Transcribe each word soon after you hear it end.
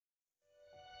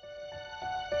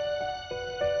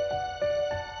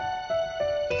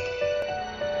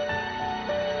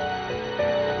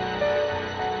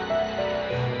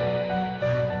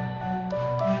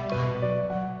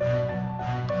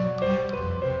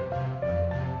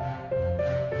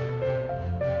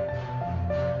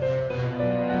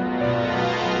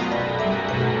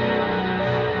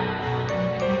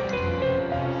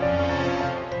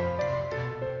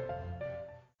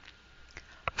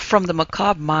From the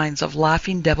macabre minds of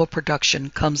Laughing Devil Production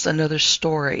comes another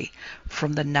story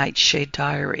from the Nightshade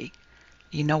Diary.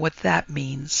 You know what that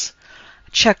means.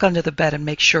 Check under the bed and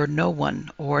make sure no one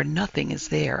or nothing is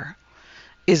there.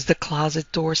 Is the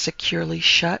closet door securely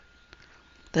shut?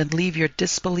 Then leave your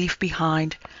disbelief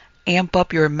behind, amp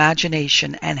up your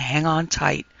imagination, and hang on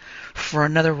tight for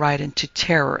another ride into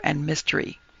terror and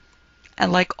mystery.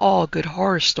 And like all good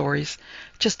horror stories,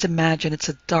 just imagine it's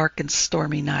a dark and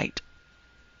stormy night.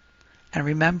 And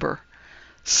remember,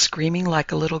 screaming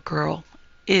like a little girl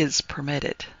is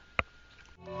permitted.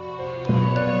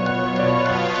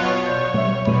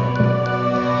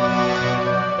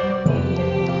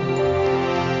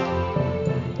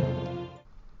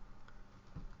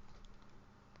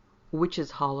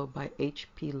 Witch's Hollow by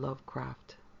H.P.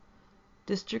 Lovecraft.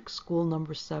 District School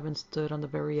Number 7 stood on the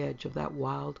very edge of that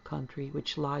wild country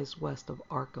which lies west of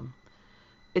Arkham.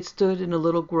 It stood in a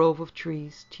little grove of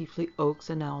trees, chiefly oaks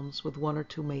and elms, with one or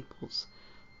two maples.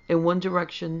 In one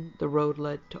direction the road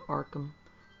led to Arkham,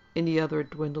 in the other it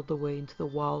dwindled away into the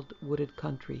wild wooded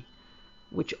country,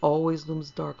 which always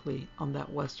looms darkly on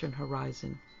that western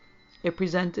horizon. It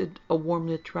presented a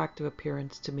warmly attractive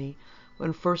appearance to me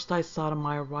when first I saw it on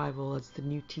my arrival as the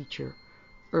new teacher,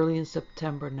 early in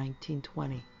September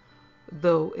 1920,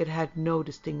 though it had no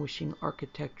distinguishing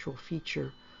architectural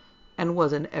feature, and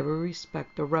was in every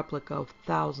respect a replica of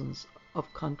thousands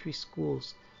of country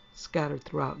schools scattered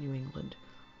throughout New England.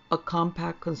 A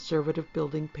compact conservative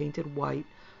building painted white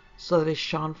so that it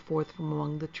shone forth from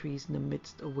among the trees in the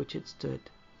midst of which it stood.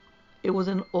 It was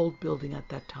an old building at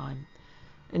that time,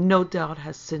 and no doubt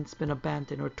has since been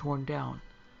abandoned or torn down.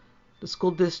 The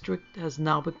school district has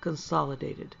now been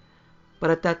consolidated, but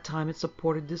at that time it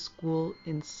supported this school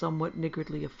in somewhat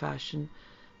niggardly a fashion,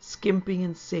 skimping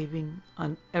and saving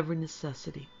on every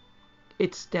necessity.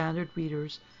 Its standard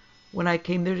readers, when I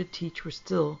came there to teach, were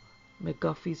still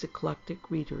McGuffey's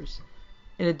Eclectic Readers,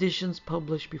 in editions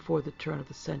published before the turn of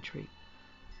the century.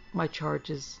 My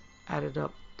charges added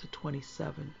up to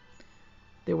 27.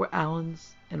 There were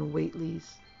Allens and Whateleys,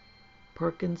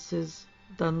 Perkinses,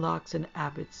 Dunlocks and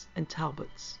Abbotts and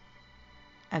Talbots,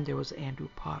 and there was Andrew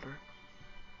Potter.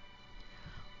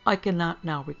 I cannot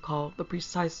now recall the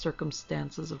precise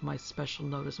circumstances of my special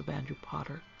notice of Andrew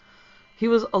Potter. He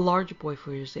was a large boy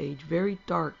for his age, very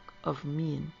dark of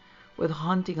mien, with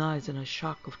haunting eyes and a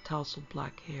shock of tousled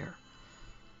black hair.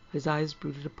 His eyes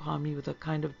brooded upon me with a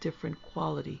kind of different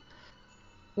quality,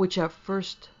 which at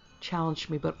first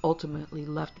challenged me but ultimately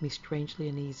left me strangely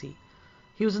uneasy.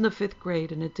 He was in the 5th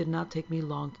grade, and it did not take me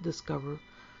long to discover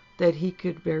that he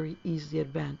could very easily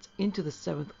advance into the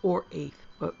 7th or 8th,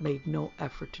 but made no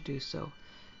effort to do so.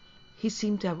 He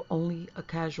seemed to have only a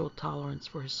casual tolerance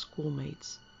for his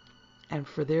schoolmates, and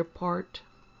for their part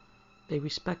they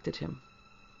respected him,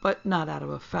 but not out of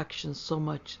affection so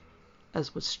much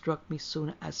as what struck me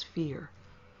soon as fear.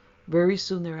 Very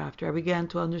soon thereafter I began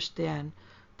to understand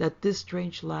that this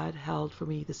strange lad held for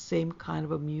me the same kind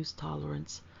of amused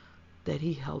tolerance that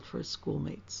he held for his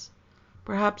schoolmates.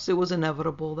 Perhaps it was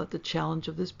inevitable that the challenge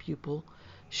of this pupil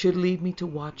should lead me to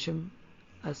watch him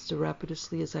as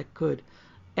surreptitiously as I could,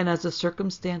 and as the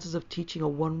circumstances of teaching a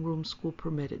one-room school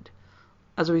permitted.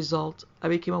 As a result, I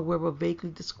became aware of a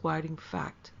vaguely disquieting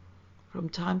fact. From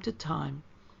time to time,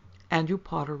 Andrew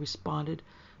Potter responded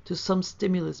to some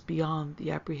stimulus beyond the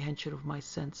apprehension of my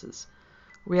senses,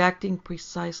 reacting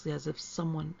precisely as if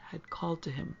someone had called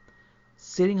to him,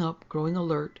 sitting up, growing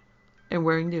alert, and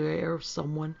wearing the air of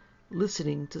someone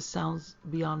listening to sounds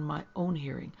beyond my own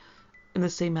hearing, in the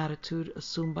same attitude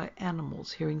assumed by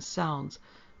animals hearing sounds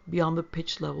beyond the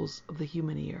pitch levels of the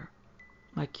human ear.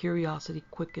 My curiosity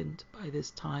quickened by this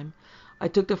time. I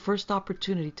took the first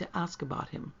opportunity to ask about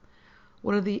him.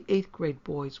 One of the 8th grade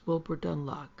boys, Wilbur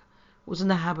Dunlop, was in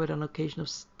the habit on occasion of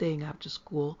staying after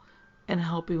school and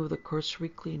helping with the cursory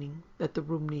cleaning that the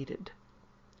room needed.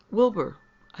 "Wilbur,"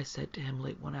 I said to him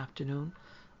late one afternoon,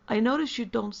 "I notice you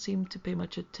don't seem to pay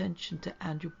much attention to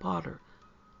Andrew Potter.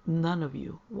 None of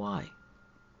you. Why?"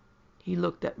 He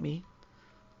looked at me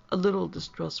a little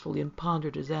distrustfully and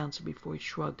pondered his answer before he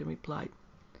shrugged and replied,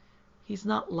 "He's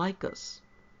not like us."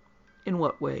 "In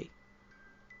what way?"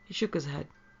 He shook his head.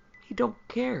 "He don't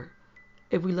care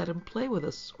if we let him play with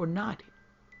us or not.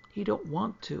 He don't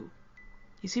want to."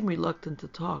 He seemed reluctant to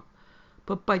talk,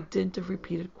 but by dint of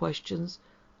repeated questions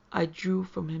I drew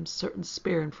from him certain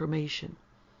spare information.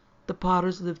 The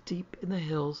Potters lived deep in the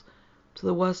hills to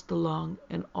the west along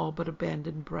an all but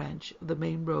abandoned branch of the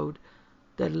main road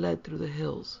that led through the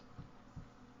hills.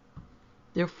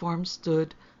 Their farm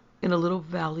stood in a little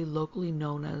valley locally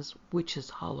known as Witch's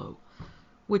Hollow,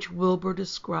 which Wilbur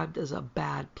described as a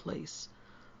bad place.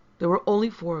 There were only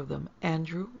 4 of them,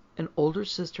 Andrew, an older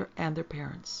sister, and their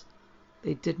parents.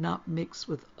 They did not mix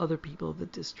with other people of the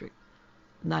district,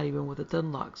 not even with the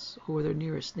Dunlocks, who were their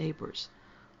nearest neighbors,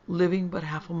 living but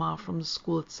half a mile from the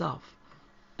school itself,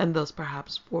 and thus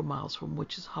perhaps 4 miles from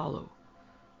Witch's Hollow,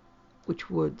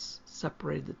 which woods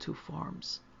separated the 2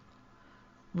 farms.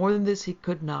 More than this he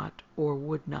could not or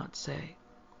would not say.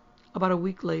 About a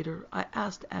week later, I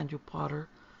asked Andrew Potter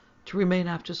to remain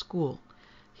after school.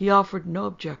 He offered no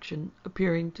objection,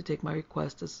 appearing to take my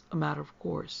request as a matter of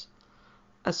course.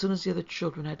 As soon as the other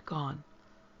children had gone,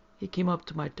 he came up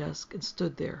to my desk and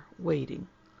stood there, waiting,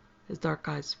 his dark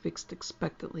eyes fixed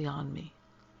expectantly on me,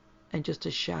 and just a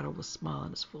shadow of a smile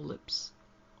on his full lips.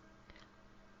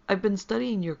 "I've been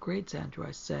studying your grades, Andrew,"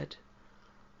 I said,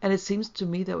 "and it seems to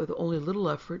me that with only a little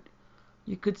effort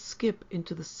you could skip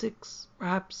into the 6th,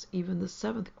 perhaps even the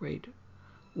 7th grade.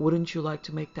 Wouldn't you like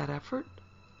to make that effort?"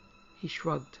 He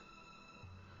shrugged.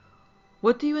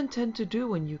 "What do you intend to do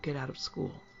when you get out of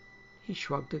school?" He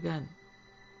shrugged again.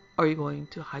 "Are you going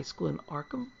to high school in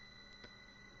Arkham?"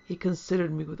 He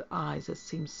considered me with eyes that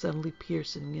seemed suddenly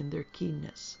piercing in their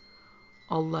keenness,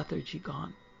 all lethargy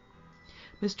gone.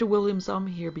 "Mr. Williams, I'm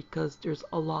here because there's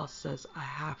a law says I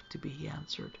have to be," he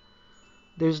answered.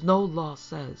 "There's no law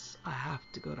says I have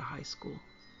to go to high school."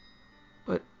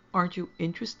 "But aren't you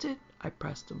interested?" I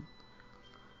pressed him.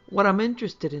 "What I'm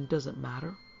interested in doesn't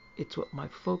matter. It's what my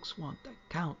folks want that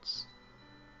counts."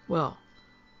 "Well,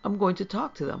 I'm going to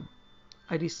talk to them,"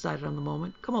 I decided on the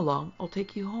moment. "Come along, I'll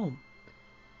take you home."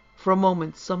 For a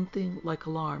moment something like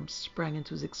alarm sprang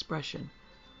into his expression,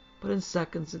 but in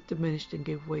seconds it diminished and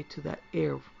gave way to that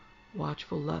air of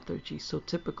watchful lethargy so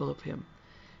typical of him.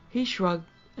 He shrugged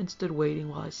and stood waiting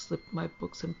while I slipped my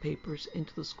books and papers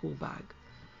into the school bag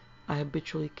I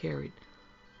habitually carried.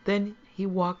 Then he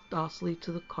walked docilely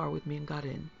to the car with me and got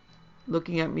in,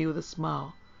 looking at me with a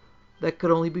smile that could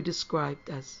only be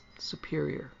described as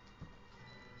superior.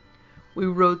 We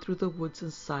rode through the woods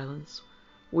in silence,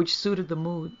 which suited the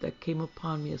mood that came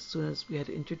upon me as soon as we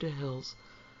had entered the hills,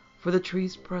 for the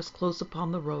trees pressed close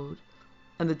upon the road,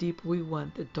 and the deeper we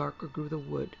went the darker grew the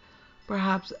wood,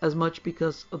 perhaps as much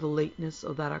because of the lateness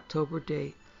of that October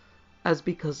day as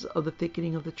because of the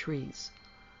thickening of the trees.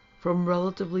 From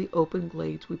relatively open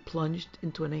glades we plunged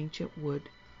into an ancient wood,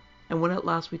 and when at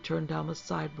last we turned down the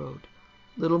side road,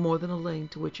 little more than a lane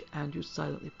to which Andrew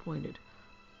silently pointed,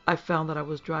 I found that I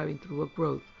was driving through a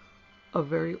growth of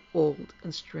very old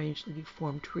and strangely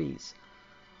deformed trees.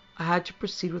 I had to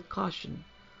proceed with caution.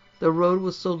 The road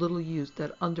was so little used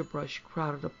that underbrush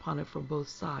crowded upon it from both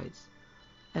sides,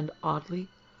 and oddly,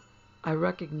 I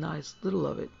recognized little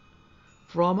of it.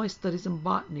 For all my studies in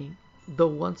botany, though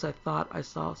once I thought I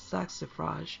saw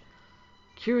saxifrage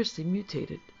curiously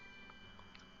mutated,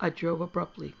 I drove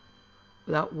abruptly,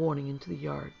 without warning, into the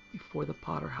yard before the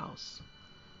Potter house.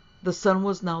 The sun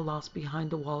was now lost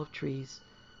behind a wall of trees,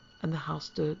 and the house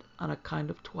stood on a kind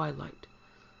of twilight.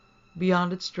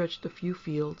 Beyond it stretched a few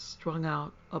fields strung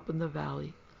out up in the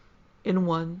valley. In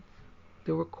one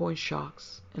there were corn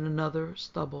shocks, in another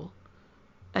stubble,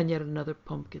 and yet another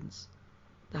pumpkins.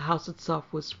 The house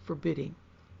itself was forbidding,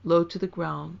 low to the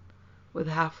ground, with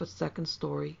half a second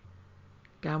story,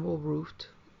 gambrel-roofed,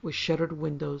 with shuttered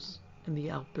windows, and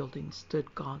the outbuildings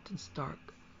stood gaunt and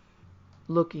stark,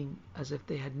 looking as if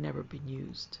they had never been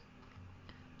used.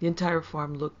 The entire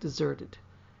farm looked deserted.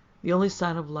 The only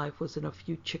sign of life was in a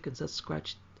few chickens that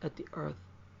scratched at the earth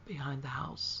behind the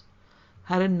house.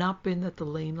 Had it not been that the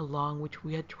lane along which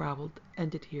we had traveled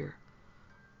ended here,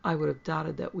 I would have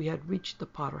doubted that we had reached the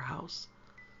Potter house.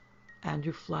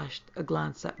 Andrew flashed a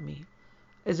glance at me,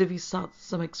 as if he sought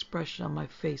some expression on my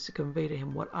face to convey to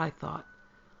him what I thought.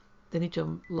 Then he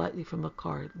jumped lightly from the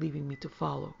car, leaving me to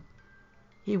follow.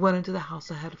 He went into the house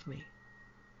ahead of me.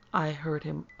 I heard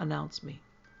him announce me.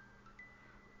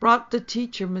 "Brought the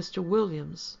teacher, Mr.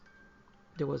 Williams."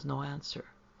 There was no answer.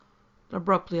 Then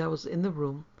abruptly I was in the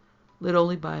room, lit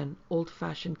only by an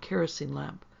old-fashioned kerosene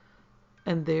lamp,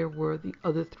 and there were the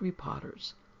other 3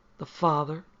 Potters. The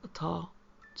father, a tall,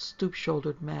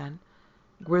 stoop-shouldered man,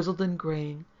 grizzled and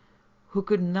graying, who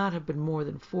could not have been more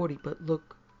than 40, but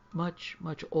looked much,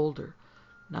 much older,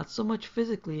 not so much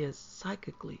physically as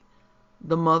psychically.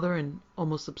 The mother, an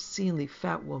almost obscenely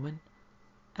fat woman,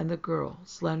 and the girl,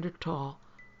 slender, tall,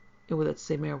 and with that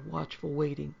same air of watchful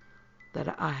waiting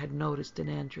that I had noticed in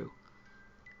Andrew.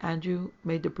 Andrew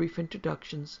made the brief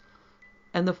introductions,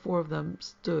 and the 4 of them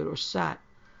stood or sat,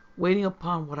 waiting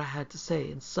upon what I had to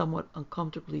say, and somewhat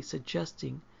uncomfortably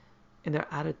suggesting in their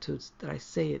attitudes that I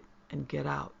say it and get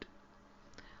out.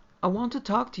 "I want to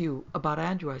talk to you about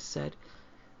Andrew," I said.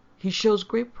 "He shows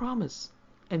great promise,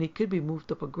 and he could be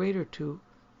moved up a grade or 2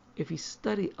 if he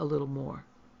studied a little more.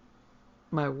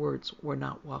 My words were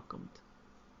not welcomed.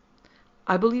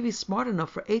 I believe he's smart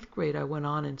enough for 8th grade, I went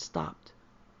on and stopped.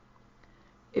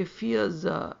 If he is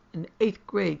in 8th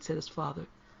grade, said his father,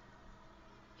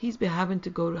 he's been having to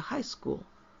go to high school,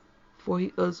 for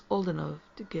he is old enough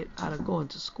to get out of going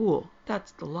to school.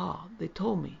 That's the law, they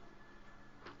told me.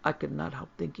 I could not help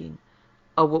thinking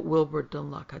of what Wilbur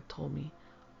Dunlop had told me,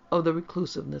 of the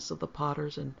reclusiveness of the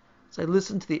Potters, and as I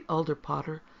listened to the elder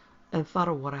Potter and thought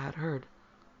of what I had heard,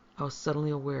 I was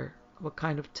suddenly aware of a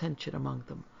kind of tension among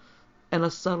them, and a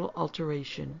subtle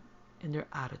alteration in their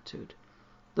attitude.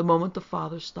 The moment the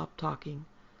father stopped talking,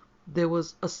 there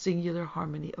was a singular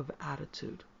harmony of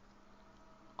attitude.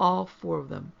 All 4 of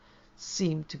them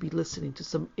seemed to be listening to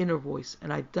some inner voice,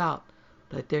 and I doubt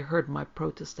that they heard my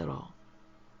protest at all.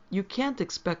 You can't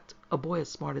expect a boy as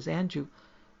smart as Andrew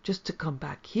just to come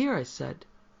back here, I said.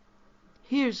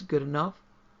 Here's good enough,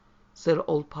 said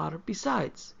old Potter.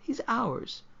 Besides, he's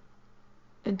ours.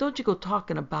 And don't you go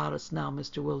talking about us now,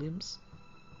 Mr. Williams.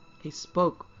 He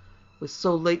spoke with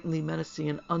so latently menacing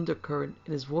an undercurrent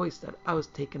in his voice that I was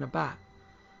taken aback.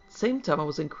 At the same time, I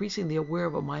was increasingly aware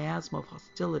of a miasma of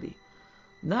hostility,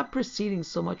 not proceeding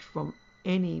so much from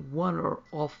any one or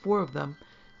all 4 of them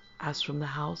as from the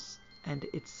house and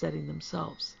its setting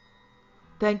themselves.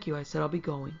 Thank you, I said. I'll be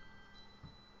going.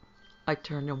 I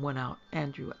turned and went out,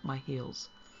 Andrew at my heels.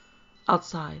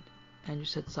 Outside, Andrew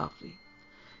said softly,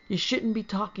 You shouldn't be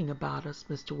talking about us,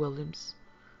 Mr. Williams.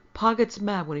 Pa gets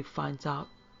mad when he finds out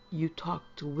you talk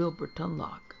to Wilbur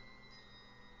Dunlop.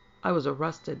 I was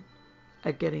arrested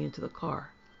at getting into the car.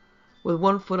 With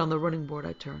one foot on the running board,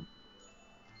 I turned.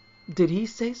 Did he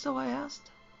say so? I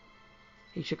asked.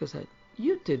 He shook his head.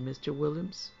 You did, Mr.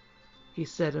 Williams, he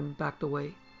said, and backed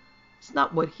away. It's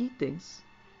not what he thinks,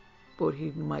 but what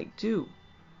he might do.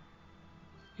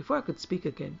 Before I could speak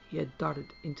again, he had darted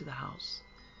into the house.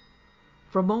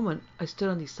 For a moment, I stood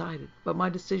undecided, but my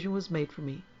decision was made for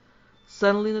me.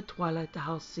 Suddenly in the twilight, the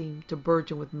house seemed to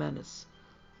burgeon with menace,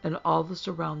 and all the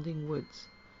surrounding woods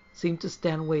seemed to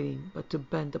stand waiting but to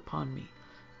bend upon me.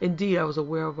 Indeed, I was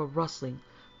aware of a rustling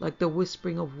like the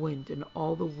whispering of wind in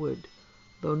all the wood,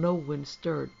 though no wind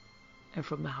stirred, and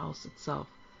from the house itself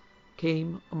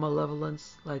came a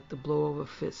malevolence like the blow of a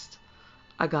fist.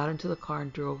 I got into the car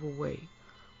and drove away,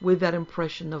 with that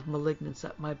impression of malignance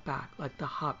at my back like the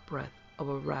hot breath of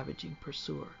a ravaging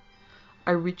pursuer.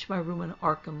 I reached my room in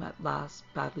Arkham at last,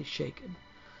 badly shaken.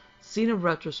 Seen in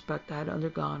retrospect, I had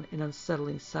undergone an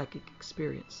unsettling psychic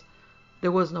experience.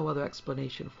 There was no other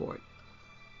explanation for it.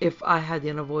 If I had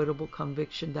the unavoidable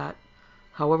conviction that,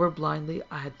 however blindly,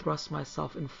 I had thrust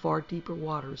myself in far deeper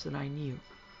waters than I knew,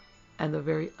 and the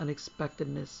very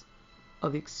unexpectedness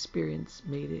of the experience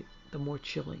made it the more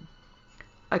chilling.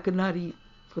 I could not eat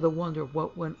for the wonder of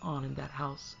what went on in that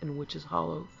house in Witch's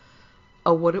Hollow,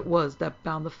 of what it was that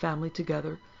bound the family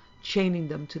together, chaining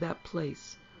them to that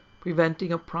place,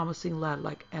 preventing a promising lad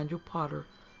like Andrew Potter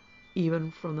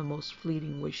even from the most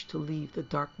fleeting wish to leave the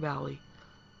dark valley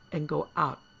and go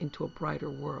out into a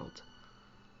brighter world.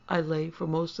 I lay for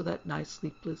most of that night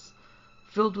sleepless,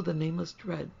 filled with a nameless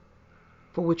dread,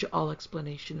 for which all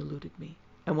explanation eluded me,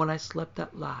 and when I slept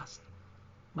at last,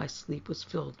 my sleep was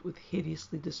filled with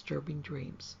hideously disturbing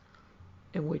dreams,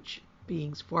 in which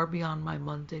beings far beyond my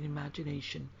mundane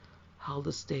imagination held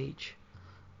a stage,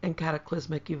 and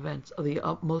cataclysmic events of the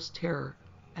utmost terror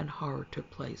and horror took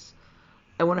place.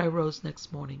 And when I rose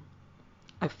next morning,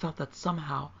 I felt that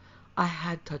somehow I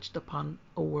had touched upon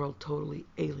a world totally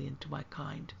alien to my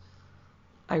kind.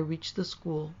 I reached the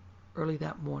school early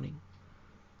that morning,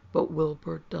 but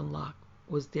Wilbur Dunlop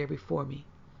was there before me.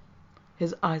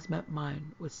 His eyes met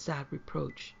mine with sad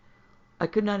reproach. I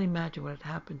could not imagine what had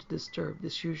happened to disturb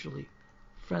this usually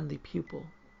friendly pupil.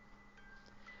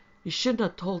 You shouldn't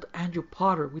have told Andrew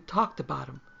Potter we talked about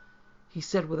him, he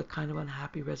said with a kind of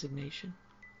unhappy resignation.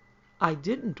 I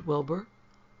didn't, Wilbur.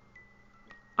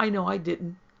 I know I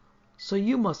didn't. So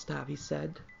you must have, he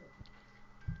said.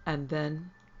 And then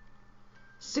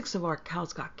 6 of our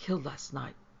cows got killed last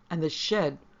night, and the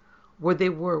shed where they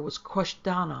were was crushed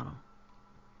down on them.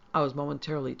 I was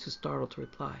momentarily too startled to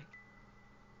reply.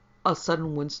 A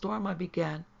sudden windstorm, I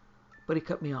began, but he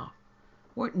cut me off.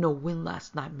 Weren't no wind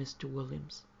last night, Mr.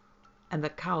 Williams, and the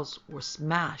cows were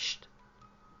smashed.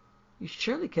 You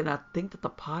surely cannot think that the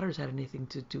Potters had anything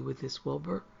to do with this,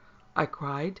 Wilbur, I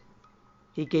cried.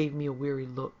 He gave me a weary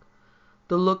look,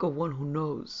 the look of one who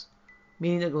knows,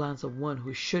 meaning the glance of one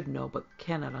who should know but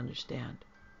cannot understand,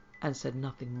 and said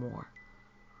nothing more.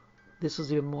 This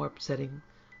was even more upsetting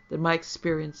than my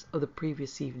experience of the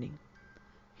previous evening.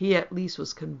 He at least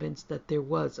was convinced that there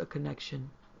was a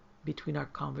connection between our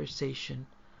conversation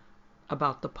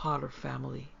about the Potter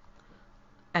family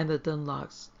and the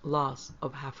Dunlop's loss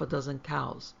of half a dozen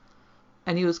cows,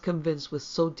 and he was convinced with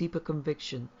so deep a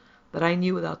conviction that I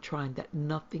knew without trying that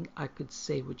nothing I could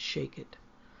say would shake it.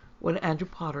 When Andrew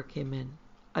Potter came in,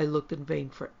 I looked in vain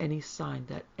for any sign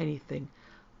that anything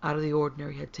out of the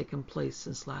ordinary had taken place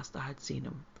since last I had seen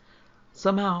him.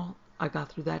 Somehow I got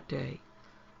through that day.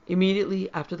 Immediately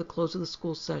after the close of the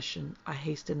school session, I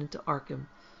hastened into Arkham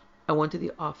and went to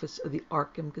the office of the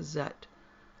Arkham Gazette,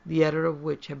 the editor of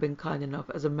which had been kind enough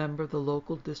as a member of the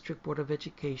local District Board of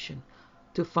Education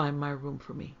to find my room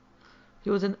for me. He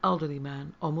was an elderly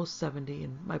man, almost 70,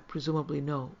 and might presumably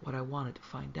know what I wanted to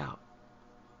find out.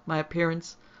 My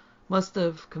appearance must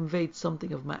have conveyed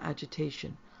something of my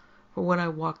agitation, for when I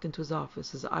walked into his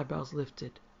office, his eyebrows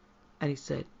lifted, and he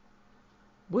said,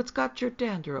 "What's got your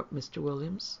dander up, Mr.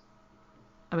 Williams?"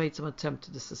 I made some attempt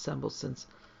to disassemble, since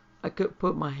I could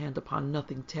put my hand upon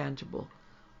nothing tangible,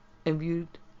 and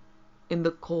viewed in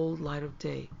the cold light of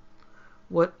day,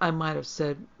 what I might have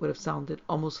said would have sounded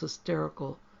almost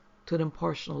hysterical to an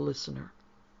impartial listener.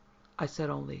 I said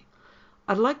only,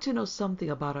 "I'd like to know something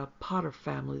about a Potter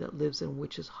family that lives in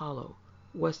Witch's Hollow,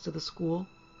 west of the school."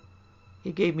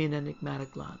 He gave me an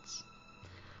enigmatic glance.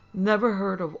 "Never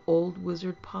heard of old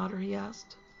Wizard Potter?" he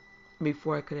asked. And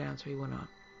before I could answer, he went on,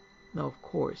 "No, of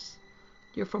course.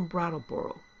 You're from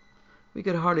Brattleboro. We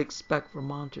could hardly expect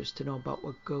Vermonters to know about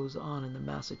what goes on in the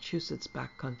Massachusetts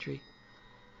back country.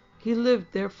 He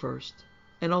lived there first,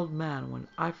 an old man when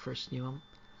I first knew him,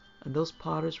 and those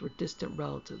Potters were distant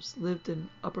relatives, lived in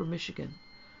Upper Michigan,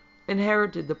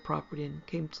 inherited the property and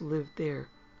came to live there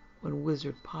when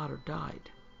Wizard Potter died."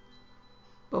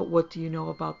 "But what do you know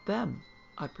about them?"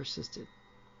 I persisted.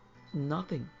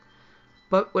 "Nothing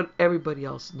but what everybody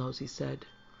else knows," he said.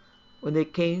 "When they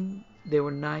came, they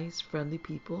were nice, friendly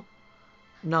people.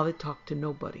 Now they talk to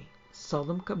nobody,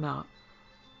 seldom come out,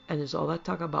 and there's all that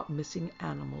talk about missing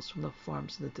animals from the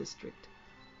farms in the district.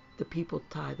 The people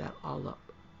tie that all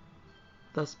up."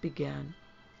 Thus began.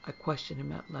 I questioned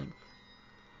him at length.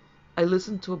 I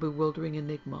listened to a bewildering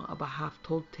enigma about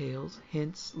half-told tales,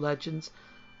 hints, legends,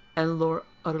 and lore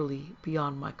utterly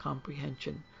beyond my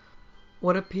comprehension.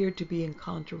 What appeared to be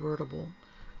incontrovertible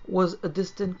was a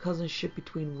distant cousinship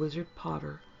between Wizard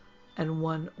Potter and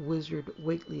one Wizard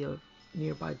Whately of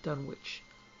nearby Dunwich.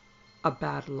 A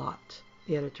bad lot,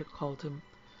 the editor called him.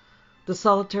 The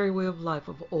solitary way of life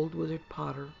of old Wizard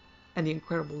Potter, and the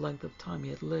incredible length of time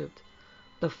he had lived.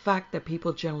 The fact that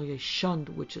people generally shunned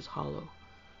Witch's Hollow.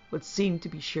 What seemed to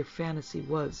be sheer fantasy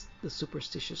was the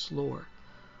superstitious lore.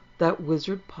 That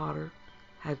Wizard Potter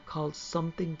had called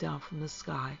something down from the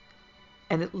sky,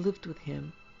 and it lived with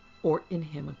him, or in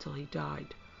him, until he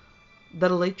died.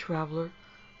 That a late traveler,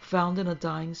 found in a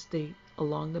dying state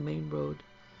along the main road,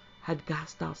 had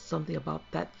gasped out something about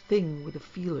that thing with the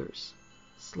feelers,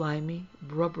 slimy,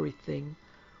 rubbery thing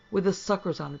with the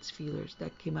suckers on its feelers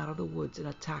that came out of the woods and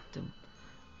attacked him,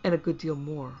 and a good deal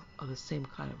more of the same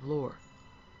kind of lore.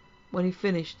 When he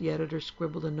finished, the editor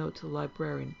scribbled a note to the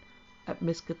librarian at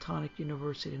Miskatonic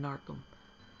University in Arkham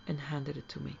and handed it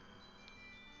to me.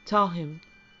 "Tell him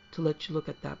to let you look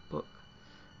at that book.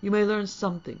 You may learn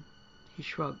something," he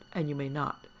shrugged, "and you may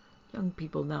not. Young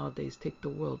people nowadays take the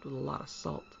world with a lot of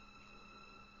salt."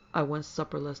 I went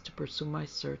supperless to pursue my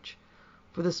search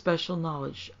for the special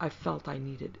knowledge I felt I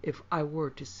needed if I were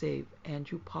to save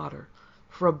Andrew Potter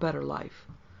for a better life,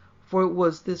 for it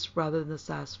was this rather than the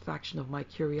satisfaction of my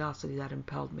curiosity that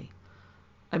impelled me.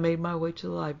 I made my way to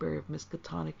the library of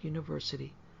Miskatonic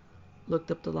University,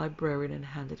 looked up the librarian, and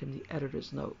handed him the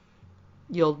editor's note.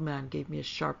 The old man gave me a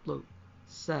sharp look,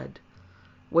 said,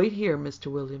 "Wait here,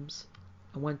 Mr. Williams,"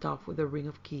 and went off with a ring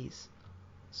of keys.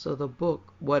 So the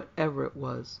book, whatever it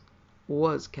was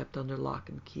kept under lock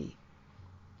and key.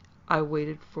 I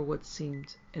waited for what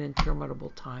seemed an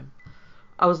interminable time.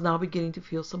 I was now beginning to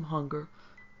feel some hunger,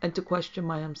 and to question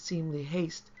my unseemly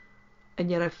haste, and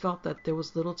yet I felt that there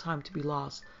was little time to be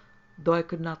lost, though I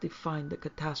could not define the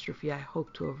catastrophe I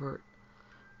hoped to avert.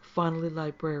 Finally, the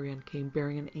librarian came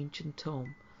bearing an ancient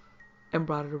tome, and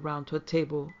brought it around to a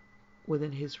table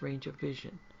within his range of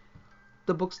vision.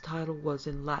 The book's title was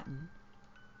in Latin,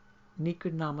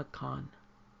 Necronomicon,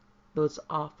 though its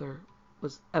author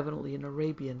was evidently an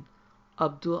Arabian,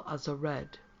 Abdul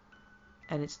Azared,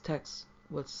 and its text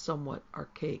was somewhat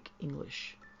archaic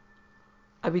English.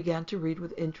 I began to read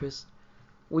with interest,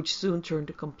 which soon turned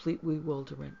to complete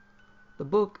bewilderment. The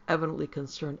book evidently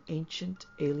concerned ancient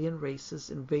alien races,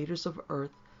 invaders of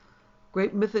Earth,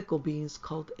 great mythical beings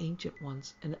called Ancient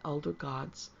Ones and Elder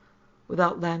Gods, with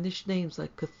outlandish names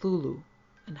like Cthulhu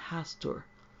and Hastur,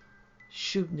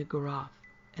 Shub-Niggurath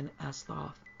and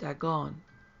Asthoth, Dagon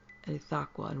and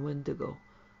Ithaqua and Wendigo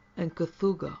and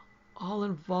Cthulhu, all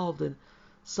involved in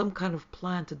some kind of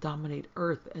plan to dominate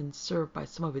Earth and served by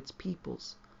some of its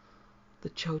peoples, the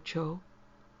Cho-Cho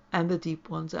and the Deep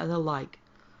Ones and the like.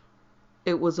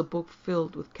 It was a book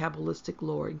filled with Kabbalistic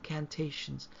lore,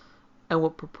 incantations, and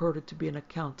what purported to be an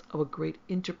account of a great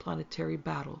interplanetary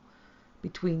battle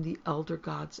between the elder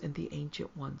gods and the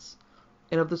ancient ones,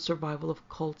 and of the survival of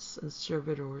cults and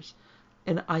servitors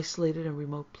in isolated and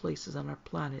remote places on our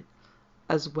planet,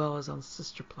 as well as on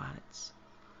sister planets.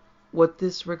 What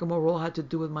this rigmarole had to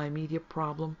do with my immediate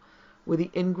problem, with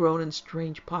the ingrown and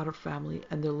strange Potter family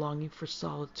and their longing for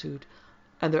solitude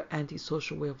and their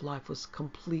antisocial way of life, was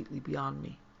completely beyond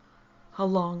me. How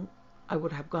long I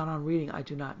would have gone on reading I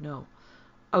do not know.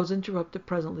 I was interrupted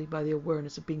presently by the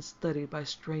awareness of being studied by a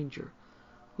stranger,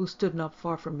 who stood not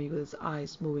far from me with his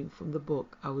eyes moving from the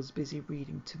book I was busy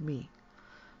reading to me.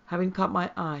 Having caught my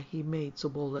eye, he made so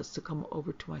bold as to come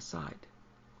over to my side.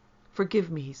 "Forgive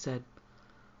me," he said,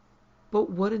 "but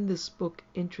what in this book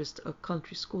interests a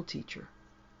country school teacher?"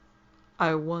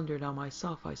 "I wonder now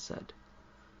myself," I said.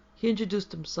 He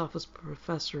introduced himself as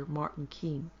Professor Martin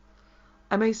Keene.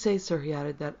 "I may say, sir," he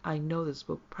added, "that I know this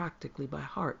book practically by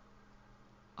heart.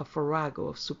 A farrago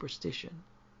of superstition."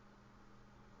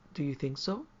 "Do you think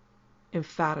so?"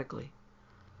 "Emphatically."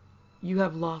 "You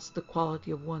have lost the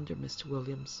quality of wonder, Mr.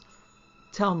 Williams.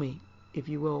 Tell me, if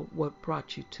you will, what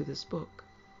brought you to this book."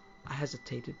 I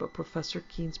hesitated, but Professor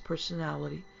Keene's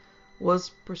personality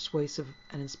was persuasive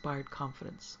and inspired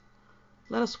confidence.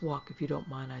 "Let us walk, if you don't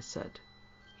mind," I said.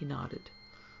 He nodded.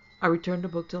 I returned the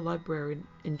book to the librarian,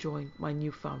 enjoying my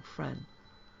newfound friend.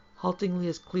 Haltingly,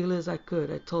 as clearly as I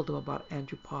could, I told him about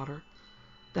Andrew Potter,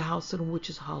 the house in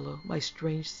Witch's Hollow, my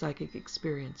strange psychic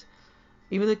experience,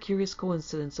 even the curious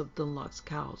coincidence of Dunlop's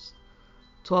cows.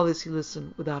 To all this he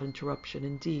listened without interruption,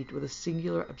 indeed, with a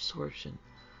singular absorption.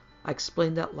 I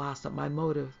explained at last that my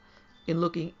motive in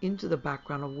looking into the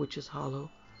background of Witch's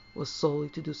Hollow was solely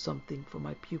to do something for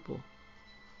my pupil.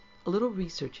 "A little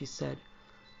research," he said,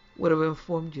 "would have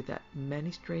informed you that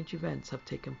many strange events have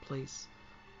taken place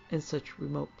in such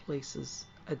remote places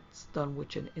as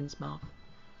Dunwich and Innsmouth.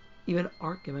 Even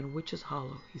Arkham and Witch's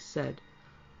Hollow," he said,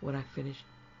 when I finished.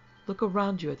 "Look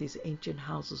around you at these ancient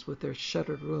houses with their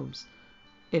shuttered rooms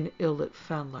and ill-lit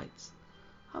fanlights.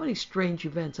 How many strange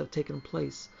events have taken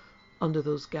place under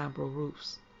those gambrel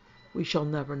roofs? We shall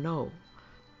never know.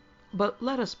 But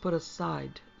let us put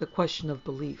aside the question of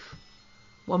belief.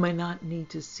 One may not need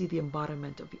to see the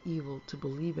embodiment of evil to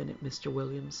believe in it, Mr.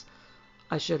 Williams.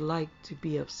 I should like to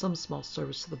be of some small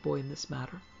service to the boy in this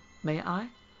matter. May I?"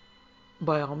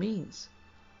 "By all means.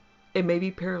 It may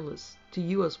be perilous to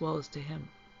you as well as to him.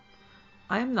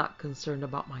 I am not concerned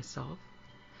about myself,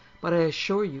 but I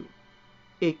assure you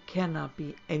it cannot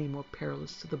be any more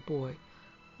perilous to the boy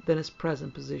than his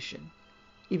present position.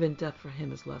 Even death for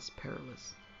him is less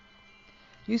perilous."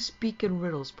 "You speak in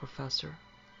riddles, Professor."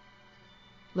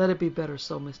 "Let it be better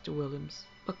so, Mr. Williams.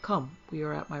 But come, we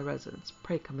are at my residence.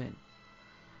 Pray come in."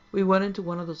 We went into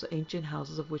one of those ancient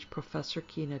houses of which Professor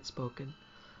Keene had spoken.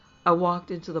 I walked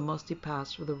into the musty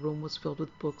paths, where the room was filled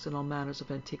with books and all manners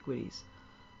of antiquities.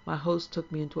 My host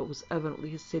took me into what was evidently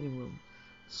his sitting room,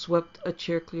 swept a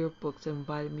chair clear of books, and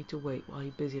invited me to wait while he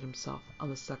busied himself on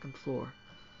the second floor.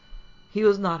 He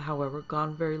was not, however,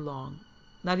 gone very long,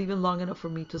 not even long enough for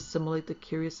me to assimilate the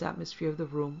curious atmosphere of the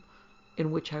room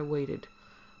in which I waited.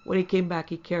 When he came back,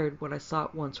 he carried what I saw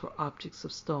at once were objects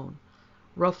of stone,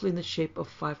 roughly in the shape of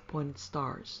 5-pointed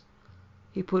stars.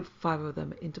 He put 5 of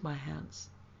them into my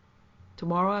hands.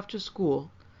 "Tomorrow after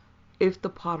school, if the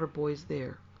Potter boy is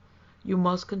there, you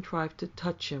must contrive to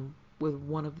touch him with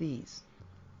one of these,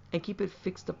 and keep it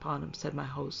fixed upon him," said my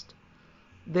host.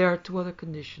 "There are 2 other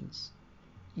conditions.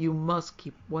 You must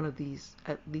keep one of these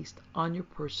at least on your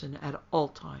person at all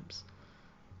times,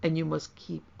 and you must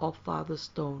keep all thought of the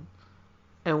stone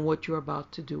and what you are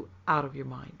about to do out of your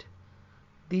mind.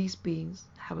 These beings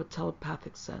have a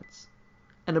telepathic sense,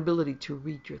 an ability to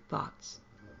read your thoughts."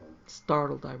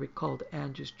 Startled, I recalled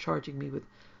Andrew's charging me with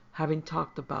having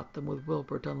talked about them with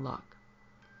Wilbur Dunlop.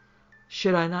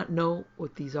 "Should I not know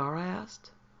what these are?" I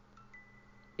asked.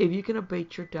 "If you can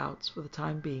abate your doubts for the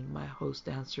time being," my host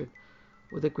answered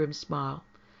with a grim smile,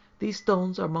 "these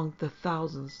stones are among the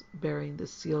thousands bearing the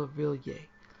seal of Villiers,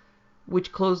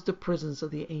 which closed the prisons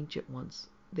of the ancient ones.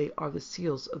 They are the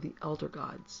seals of the elder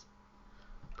gods."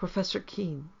 "Professor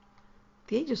Keene,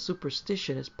 the age of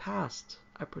superstition is past,"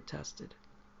 I protested.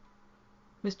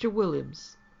 "Mr.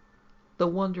 Williams, the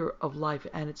wonder of life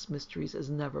and its mysteries is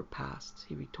never past,"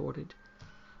 he retorted.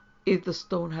 "If the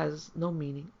stone has no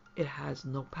meaning, it has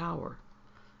no power.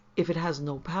 If it has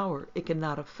no power, it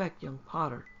cannot affect young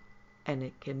Potter. and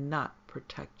it cannot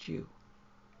protect you.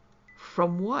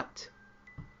 From what?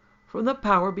 From the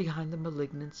power behind the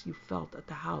malignance you felt at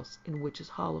the house in Witch's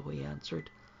Hollow, he answered.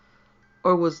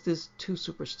 Or was this too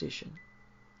superstition?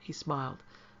 He smiled.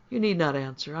 You need not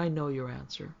answer. I know your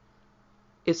answer.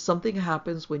 If something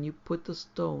happens when you put the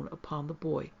stone upon the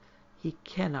boy, he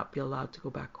cannot be allowed to go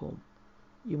back home.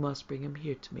 You must bring him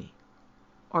here to me.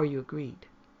 Are you agreed?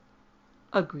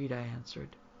 Agreed, I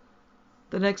answered.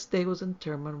 The next day was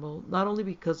interminable, not only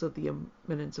because of the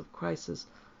imminence of crisis,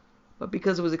 but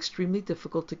because it was extremely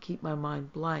difficult to keep my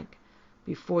mind blank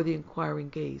before the inquiring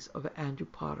gaze of Andrew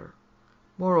Potter.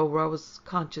 Moreover, I was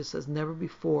conscious as never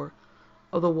before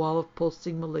of the wall of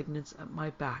pulsing malignance at my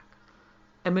back,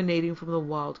 emanating from the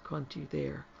wild country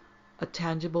there, a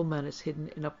tangible menace hidden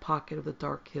in a pocket of the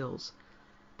dark hills.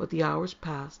 But the hours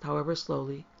passed, however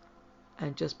slowly,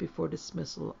 and just before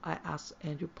dismissal I asked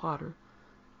Andrew Potter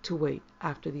to wait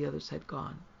after the others had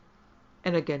gone.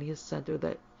 And again he assented with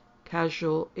that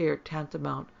casual air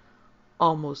tantamount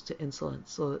almost to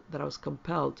insolence, so that I was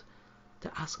compelled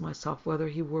to ask myself whether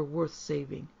he were worth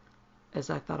saving,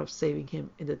 as I thought of saving him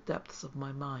in the depths of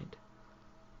my mind.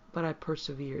 But I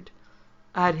persevered.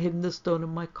 I had hidden the stone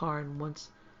in my car, and once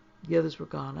the others were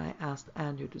gone, I asked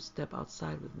Andrew to step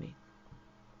outside with me.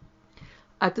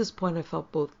 At this point I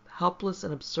felt both helpless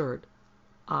and absurd.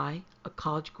 I, a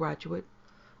college graduate,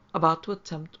 about to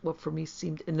attempt what for me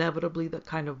seemed inevitably the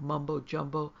kind of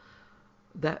mumbo-jumbo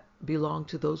that belonged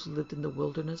to those who lived in the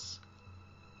wilderness.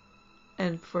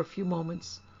 And for a few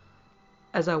moments,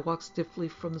 as I walked stiffly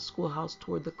from the schoolhouse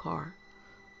toward the car,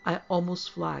 I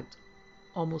almost flagged,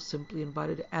 almost simply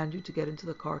invited Andrew to get into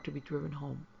the car to be driven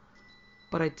home.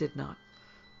 But I did not.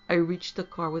 I reached the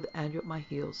car with Andrew at my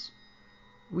heels,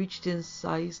 reached in,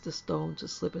 seized the stone to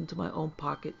slip into my own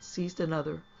pocket, seized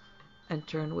another, and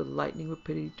turned with lightning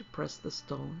rapidity to press the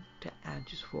stone to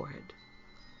Andrew's forehead.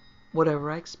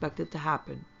 Whatever I expected to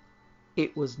happen,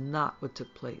 it was not what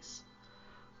took place.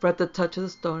 For at the touch of the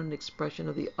stone an expression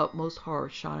of the utmost horror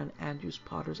shone in Andrew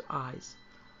Potter's eyes.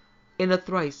 In a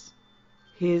trice,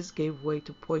 his gave way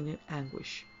to poignant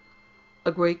anguish.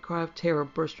 A great cry of terror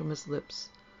burst from his lips.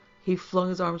 He flung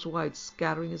his arms wide,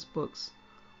 scattering his books,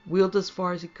 wheeled as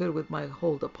far as he could with my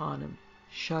hold upon him,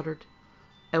 shuddered,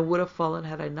 and would have fallen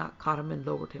had I not caught him and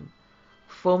lowered him,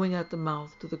 foaming at the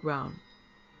mouth, to the ground.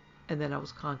 And then I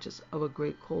was conscious of a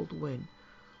great cold wind,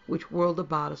 which whirled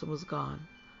about us and was gone,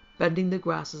 bending the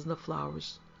grasses and the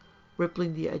flowers,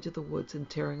 rippling the edge of the woods and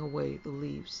tearing away the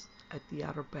leaves at the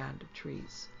outer band of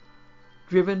trees.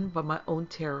 Driven by my own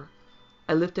terror,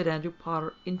 I lifted Andrew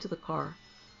Potter into the car,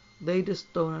 laid a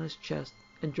stone on his chest,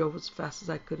 and drove as fast as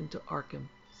I could into Arkham,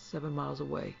 7 miles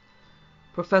away.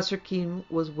 Professor Keene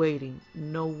was waiting,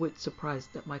 no whit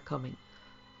surprised at my coming,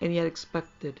 and he had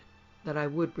expected that I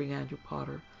would bring Andrew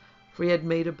Potter, for he had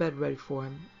made a bed ready for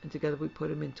him, and together we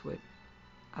put him into it,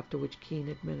 after which Keene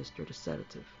administered a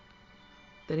sedative.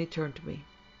 Then he turned to me.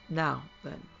 Now,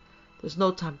 then, there's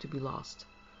no time to be lost.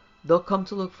 They'll come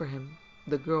to look for him,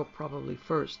 the girl probably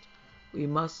first. We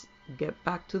must get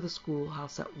back to the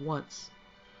schoolhouse at once.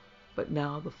 But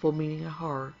now the full meaning and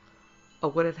horror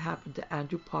of what had happened to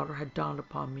Andrew Potter had dawned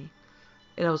upon me,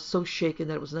 and I was so shaken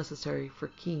that it was necessary for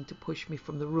Keene to push me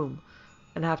from the room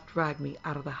and half drag me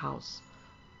out of the house.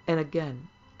 And again,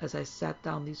 as I sat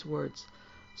down these words,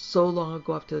 so long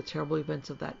ago after the terrible events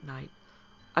of that night,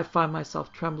 I find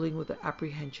myself trembling with the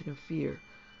apprehension and fear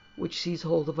which seize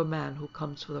hold of a man who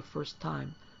comes for the first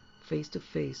time face to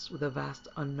face with a vast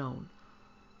unknown,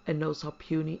 and knows how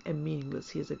puny and meaningless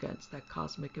he is against that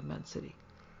cosmic immensity.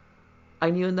 I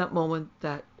knew in that moment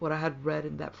that what I had read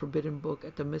in that forbidden book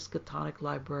at the Miskatonic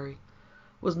Library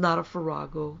was not a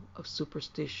farrago of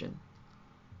superstition,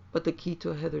 but the key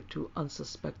to a hitherto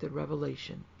unsuspected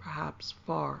revelation, perhaps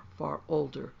far, far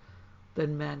older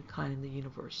than mankind in the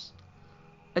universe.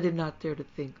 I did not dare to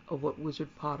think of what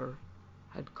Wizard Potter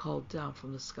had called down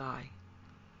from the sky.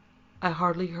 I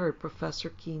hardly heard Professor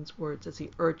Keene's words as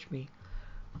he urged me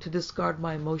to discard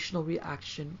my emotional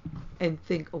reaction and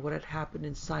think of what had happened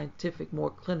in scientific,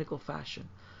 more clinical fashion.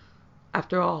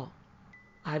 After all,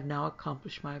 I had now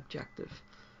accomplished my objective.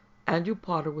 Andrew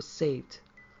Potter was saved,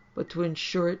 but to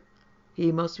ensure it,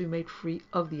 he must be made free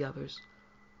of the others,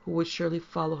 who would surely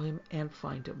follow him and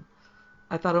find him.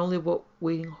 I thought only of what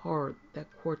waiting horror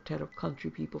that quartet of country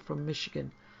people from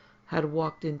Michigan had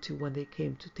walked into when they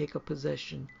came to take up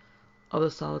possession of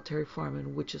the solitary farm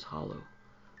in Witch's Hollow.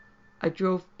 I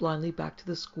drove blindly back to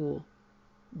the school.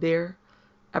 There,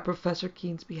 at Professor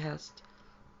Keene's behest,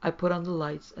 I put on the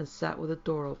lights and sat with the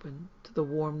door open to the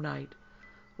warm night,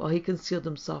 while he concealed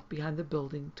himself behind the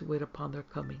building to wait upon their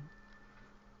coming.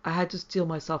 I had to steel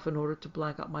myself in order to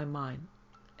blank out my mind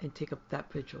and take up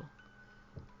that vigil.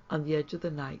 On the edge of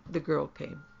the night, the girl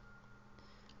came.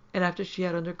 And after she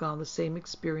had undergone the same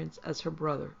experience as her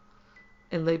brother,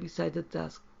 and lay beside the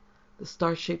desk, the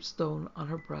star-shaped stone on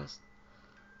her breast,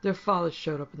 their father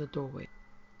showed up in the doorway.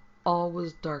 All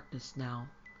was darkness now,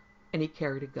 and he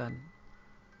carried a gun.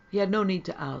 He had no need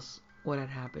to ask what had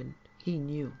happened. He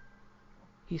knew.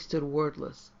 He stood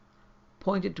wordless,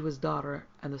 pointed to his daughter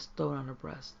and the stone on her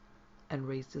breast, and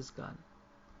raised his gun.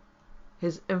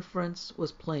 His inference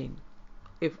was plain.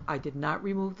 If I did not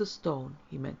remove the stone,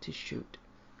 he meant to shoot.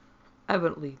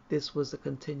 Evidently, this was the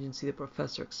contingency the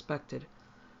professor expected,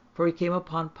 for he came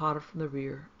upon Potter from the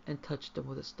rear and touched him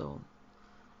with a stone.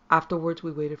 Afterwards,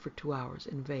 we waited for 2 hours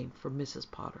in vain for Mrs.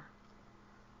 Potter.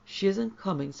 "She isn't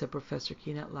coming," said Professor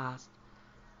Keene at last.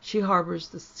 "She harbors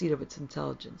the seed of its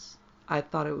intelligence. I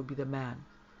thought it would be the man.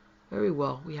 Very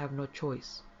well, we have no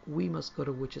choice. We must go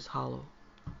to Witch's Hollow.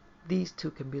 These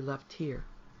two can be left here."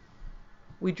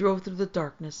 We drove through the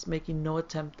darkness, making no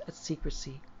attempt at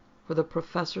secrecy, for the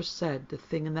professor said the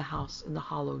thing in the house in the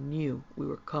hollow knew we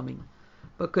were coming,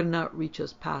 but could not reach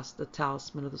us past the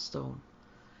talisman of the stone.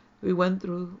 We went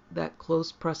through that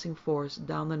close-pressing forest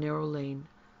down the narrow lane,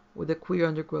 where the queer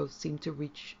undergrowth seemed to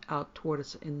reach out toward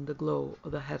us in the glow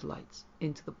of the headlights,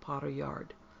 into the Potter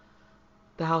yard.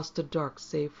 The house stood dark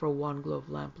save for one glow of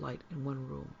lamplight in one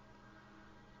room.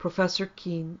 Professor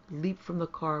Keene leaped from the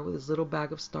car with his little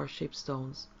bag of star-shaped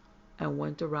stones and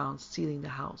went around sealing the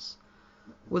house,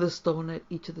 with a stone at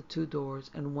each of the 2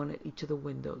 doors and one at each of the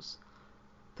windows,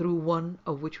 through one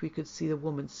of which we could see the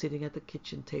woman sitting at the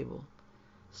kitchen table,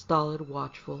 stolid,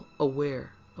 watchful,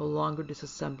 aware, no longer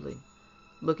disassembling,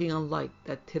 looking unlike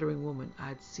that tittering woman I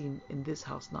had seen in this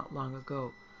house not long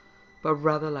ago, but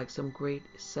rather like some great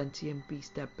sentient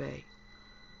beast at bay.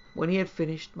 When he had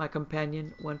finished, my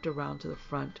companion went around to the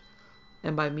front,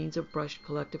 and by means of brush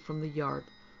collected from the yard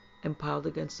and piled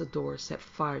against the door, set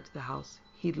fire to the house,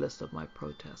 heedless of my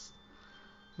protest.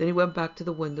 Then he went back to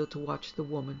the window to watch the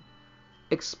woman,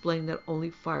 explaining that only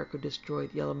fire could destroy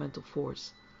the elemental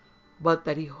force, but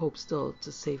that he hoped still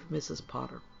to save Mrs.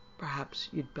 Potter. "Perhaps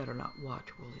you'd better not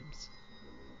watch, Williams."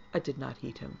 I did not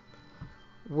heed him.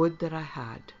 Would that I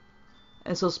had,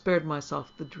 and so spared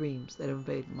myself the dreams that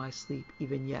invaded my sleep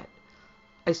even yet.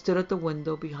 I stood at the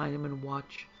window behind him and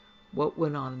watched what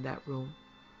went on in that room,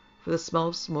 for the smell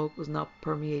of smoke was now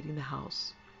permeating the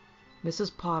house.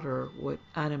 Mrs. Potter, what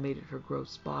animated her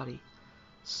gross body,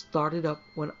 started up,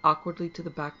 went awkwardly to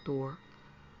the back door,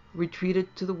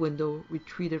 retreated to the window,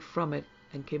 retreated from it,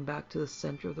 and came back to the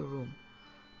center of the room,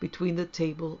 between the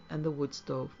table and the wood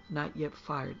stove, not yet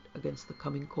fired against the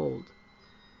coming cold.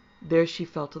 There she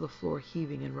fell to the floor,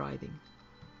 heaving and writhing.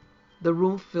 The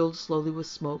room filled slowly with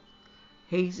smoke,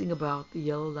 hazing about the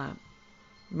yellow lamp,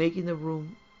 making the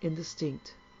room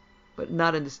indistinct, but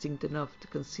not indistinct enough to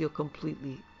conceal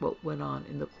completely what went on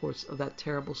in the course of that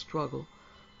terrible struggle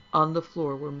on the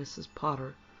floor, where Mrs.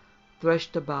 Potter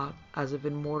threshed about as if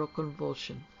in mortal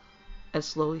convulsion, and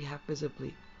slowly, half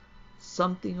visibly,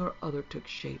 something or other took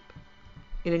shape,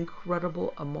 an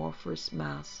incredible amorphous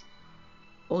mass,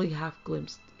 only half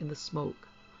glimpsed in the smoke,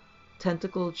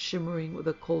 tentacled, shimmering with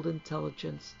a cold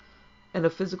intelligence and a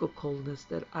physical coldness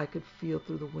that I could feel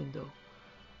through the window.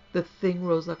 The thing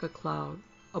rose like a cloud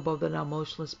above the now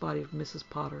motionless body of Mrs.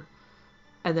 Potter,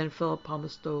 and then fell upon the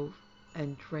stove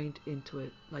and drained into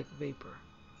it like vapor.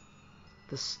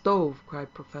 "The stove!"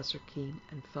 cried Professor Keene,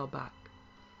 and fell back.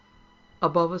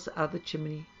 Above us, out of the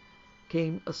chimney,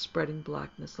 came a spreading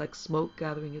blackness, like smoke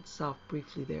gathering itself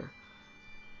briefly there.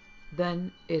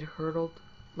 Then it hurtled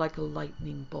like a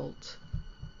lightning bolt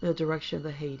in the direction of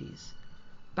the Hades,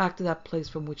 back to that place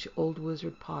from which old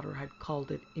Wizard Potter had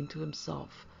called it into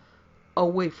himself,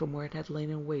 away from where it had lain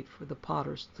in wait for the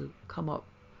Potters to come up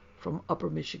from Upper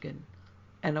Michigan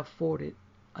and afford it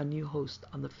a new host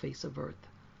on the face of earth.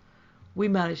 We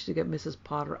managed to get Mrs.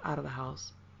 Potter out of the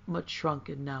house, much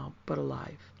shrunken now, but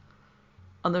alive.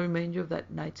 On the remainder of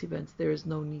that night's events there is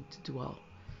no need to dwell.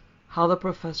 How the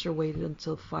professor waited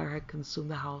until fire had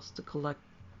consumed the house to collect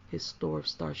his store of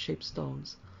star-shaped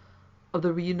stones, of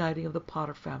the reuniting of the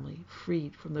Potter family,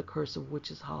 freed from the curse of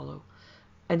Witch's Hollow,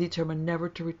 and determined never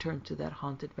to return to that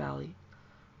haunted valley,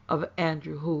 of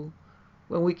Andrew, who,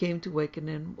 when we came to waken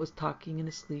him, was talking in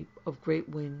his sleep of great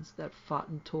winds that fought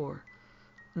and tore,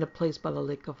 in a place by the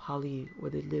lake of Hali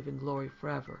where they live in glory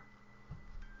forever.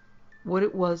 What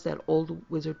it was that old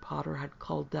Wizard Potter had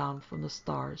called down from the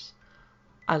stars,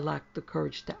 I lacked the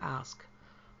courage to ask,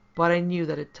 but I knew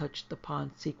that it touched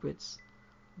upon secrets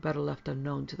better left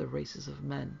unknown to the races of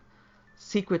men,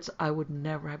 secrets I would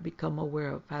never have become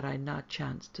aware of had I not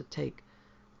chanced to take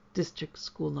District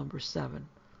School Number 7,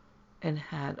 and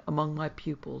had among my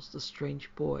pupils the strange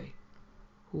boy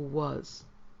who was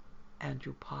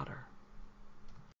Andrew Potter.